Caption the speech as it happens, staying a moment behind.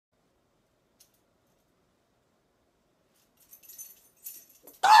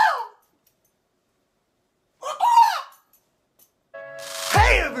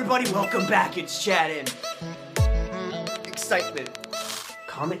everybody, welcome back. It's Chad and excitement.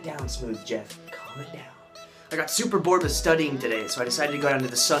 Calm it down, Smooth Jeff. Calm it down. I got super bored with studying today, so I decided to go down to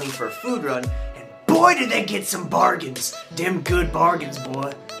the Sunny for a food run, and boy did they get some bargains. Damn good bargains,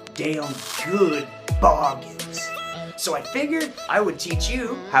 boy. Damn good bargains. So I figured I would teach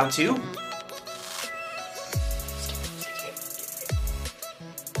you how to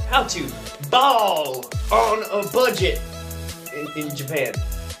ball on a budget in Japan.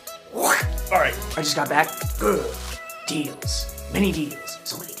 Alright, I just got back. Ugh. Deals. Many deals.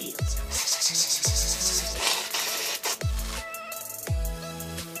 So many deals.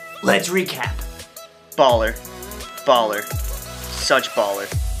 Let's recap. Baller. Baller. Such baller.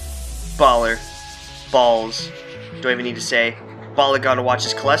 Baller. Balls. Do I even need to say? Baller gotta watch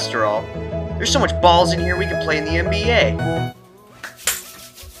his cholesterol. There's so much balls in here we could play in the NBA.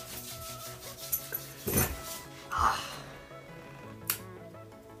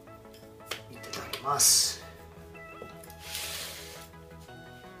 Itadakimasu.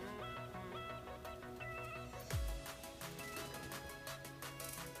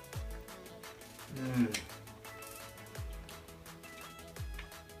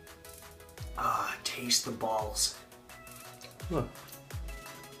 Taste the balls. Huh.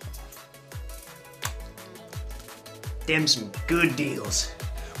 Damn, some good deals.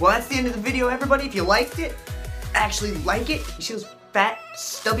 Well, that's the end of the video, everybody. If you liked it, actually like it. You see those fat,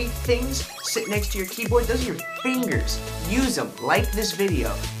 stubby things sitting next to your keyboard? Those are your fingers. Use them. Like this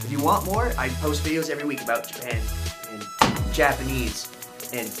video. If you want more, I post videos every week about Japan and Japanese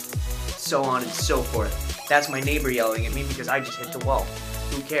and so on and so forth. That's my neighbor yelling at me because I just hit the wall.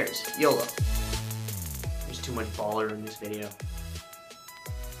 Who cares? YOLO. There's too much baller in this video.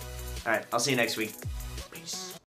 Alright, I'll see you next week.